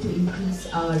need to increase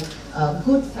our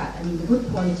good fat, the good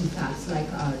quality fats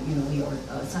like our, your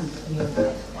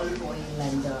olive oil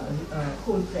and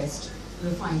cold pressed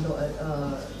refined oil,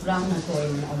 groundnut oil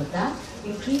and all of that.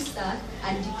 Increase that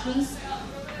and decrease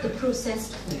the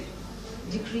processed food.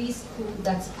 Decrease food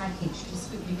that's packaged.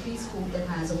 Decrease food that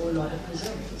has a whole lot of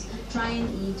preservatives. Try and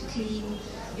eat clean,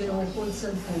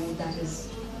 wholesome food that is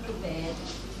prepared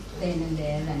then and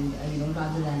there, and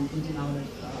rather than eating out of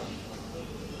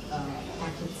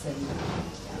packets and.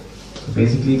 So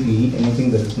basically, if you eat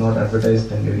anything that is not advertised,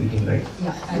 then you're eating right.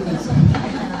 Yeah, I think so.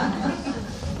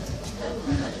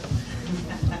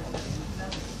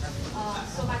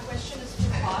 So my question is two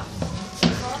parts.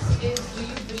 First is, do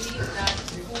you believe that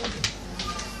food?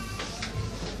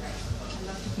 I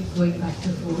love to keep going back to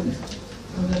food.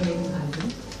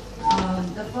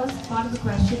 The first part of the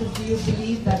question is, do you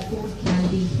believe that food can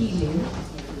be healing?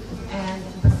 And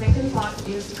the second part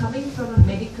is, coming from a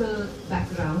medical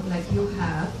background like you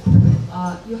have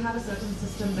a certain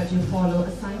system that you follow,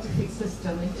 a scientific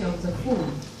system in terms of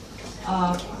food.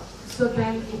 So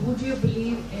then, would you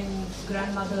believe in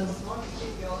grandmother's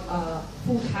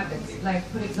food habits? Like,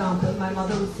 for example, my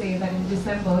mother would say that in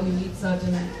December you eat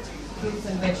certain fruits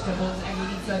and vegetables and you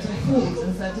eat certain foods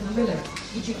and certain millets,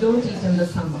 which you don't eat in the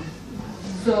summer.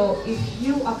 So if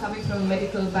you are coming from a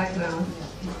medical background,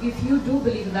 if you do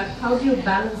believe that, how do you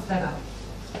balance that out?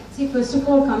 See, first of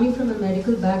all, coming from a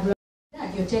medical background,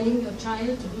 that you're telling your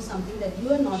child to do something that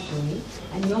you are not doing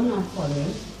and you're not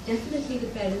following, definitely the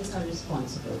parents are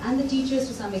responsible. And the teachers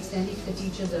to some extent, if the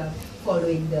teachers are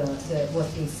following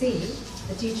what they say,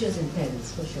 the teachers and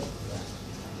parents for sure.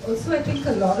 Also, I think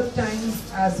a lot of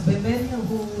times as women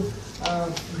who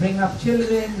bring up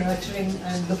children, nurturing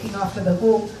and looking after the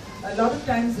home, a lot of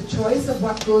times the choice of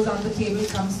what goes on the table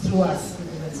comes through us.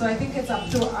 So I think it's up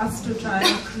to us to try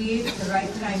and create the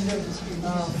right kind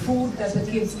of food that the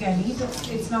kids can eat.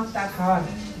 It's not that hard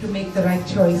to make the right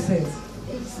choices.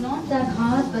 It's not that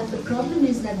hard, but the problem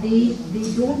is that they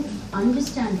don't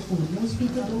understand food. Most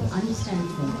people don't understand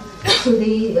food, so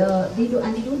they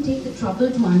don't take the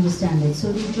trouble to understand it.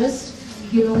 So they just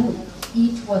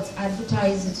eat what's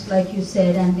advertised, like you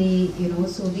said, and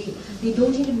so they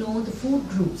don't even know the food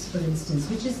groups, for instance,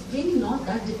 which is really not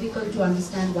that difficult to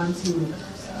understand once you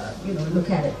look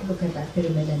at that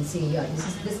pyramid and say, yeah,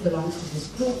 this belongs to this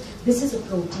group, this is a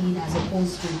protein as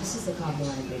opposed to this is a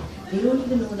carbohydrate. They don't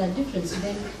even know that difference. So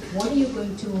then what are you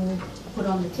going to put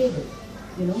on the table?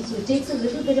 So it takes a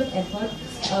little bit of effort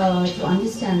to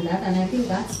understand that, and I think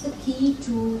that's the key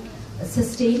to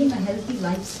sustaining a healthy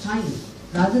lifestyle,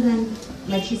 rather than,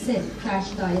 like she said,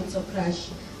 crash diets or crash,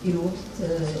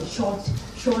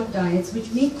 short diets,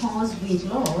 which may cause weight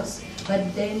loss,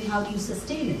 but then how do you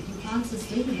sustain it? You can't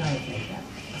sustain a diet like that.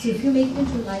 So if you make it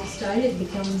into a lifestyle, it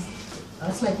becomes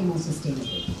slightly more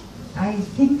sustainable. I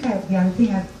think the other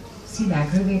thing I've seen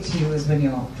aggravate you is when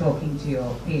you're talking to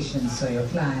your patients or your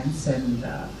clients and...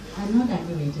 I'm not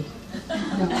aggravated.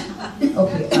 No.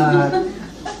 Okay.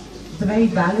 The very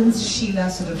balanced Sheela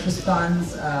sort of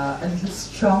responds a little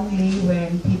strongly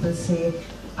when people say,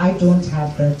 I don't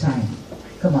have the time.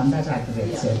 Come on, that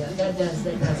aggravates you. Yeah, that does,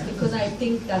 because I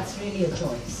think that's really a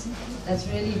choice. That's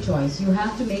really a choice. You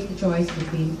have to make the choice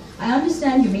between, I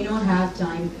understand you may not have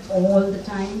time all the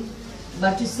time,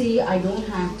 but to say I don't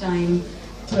have time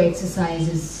to exercise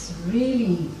is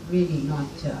really, really not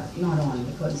on,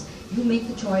 because you make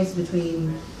the choice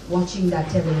between watching that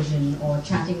television or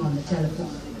chatting on the telephone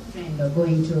with a friend or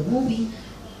going to a movie.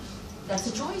 That's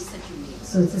a choice that you make.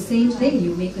 So it's the same thing,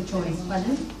 you make a choice. But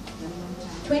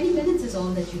 20 minutes is all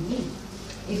that you need.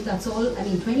 If that's all,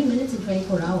 20 minutes in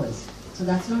 24 hours. So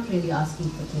that's not really asking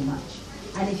for too much.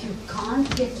 And if you can't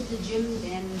get to the gym,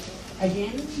 then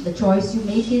again, the choice you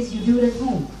make is you do it at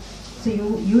home. So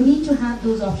you need to have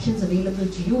those options available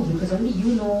to you, because only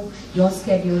you know your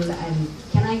schedule and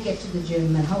can I get to the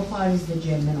gym and how far is the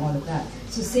gym and all of that.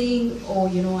 So saying, oh,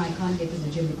 I can't get to the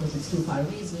gym because it's too far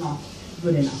away is not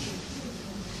good enough.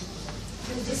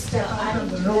 just step out on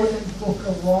the road and go for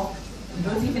a walk. You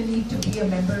don't even need to be a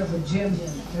member of a gym.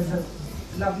 There's a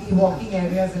lovely walking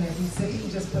areas in every city.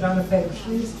 Just put on a pair of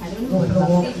shoes, go for a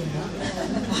walk.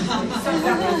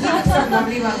 Some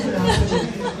lovely ones in our city.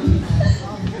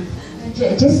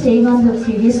 Just staying on the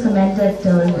previous comment that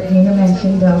Renu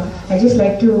mentioned, I just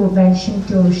like to mention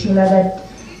to Sheela that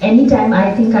anytime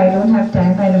I think I don't have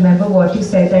time, I remember what you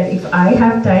said, that if I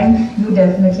have time, you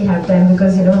definitely have time,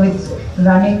 because you know, with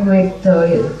running with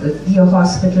your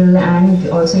hospital and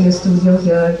also your studio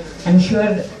here, I'm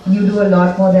sure you do a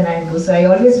lot more than I do. So I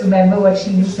always remember what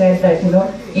Sheela said, that you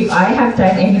know, if I have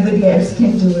time, anybody else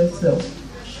can do it. So.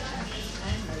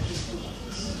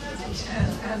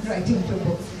 And writing 2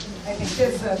 books. I think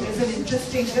there's an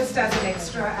interesting, just as an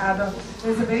extra add-on,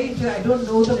 there's a very, I don't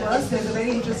know the verse, there's a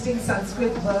very interesting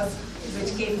Sanskrit verse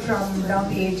which came from down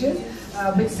the ages,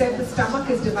 which said the stomach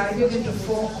is divided into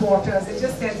 4 quarters. It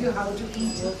just tells you how to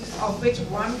eat, of which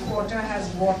 1 quarter has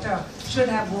water, should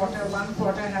have water, 1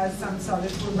 quarter has some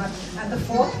solid food, and the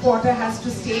 4th quarter has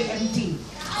to stay empty.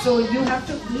 So you have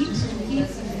to eat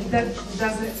that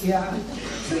doesn't, yeah.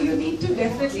 So you need to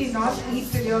definitely not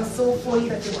eat till you're so full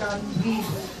that you can't breathe.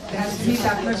 There has to be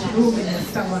that much room in your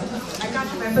stomach. I can't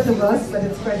remember the verse, but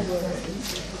it's quite good.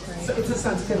 So it's a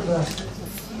Sanskrit verse.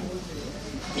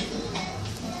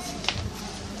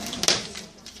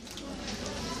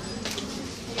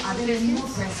 Are there any more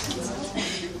questions?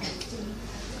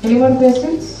 Any more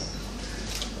questions?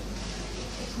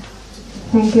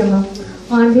 Thank you, ma'am.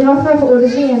 On behalf of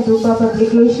Odyssey and Rupa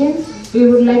Publications, we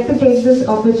would like to take this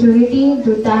opportunity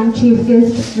to thank Chief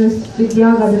Guest Ms.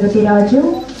 Vidya Gajapati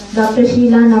Raju, Dr.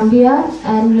 SHEELA NAMBIAR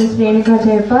and Ms. Renuka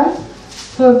Jaypal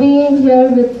for being here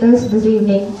with us this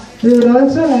evening. We would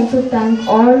also like to thank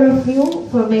all of you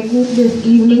for making this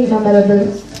evening memorable.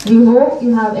 We hope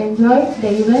you have enjoyed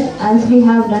the event as we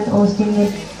have done hosting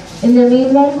it. In the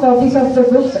meanwhile, copies of the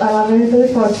books are available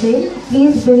for sale.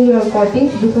 Please bill your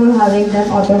copies before having them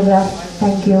autographed.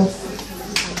 Thank you.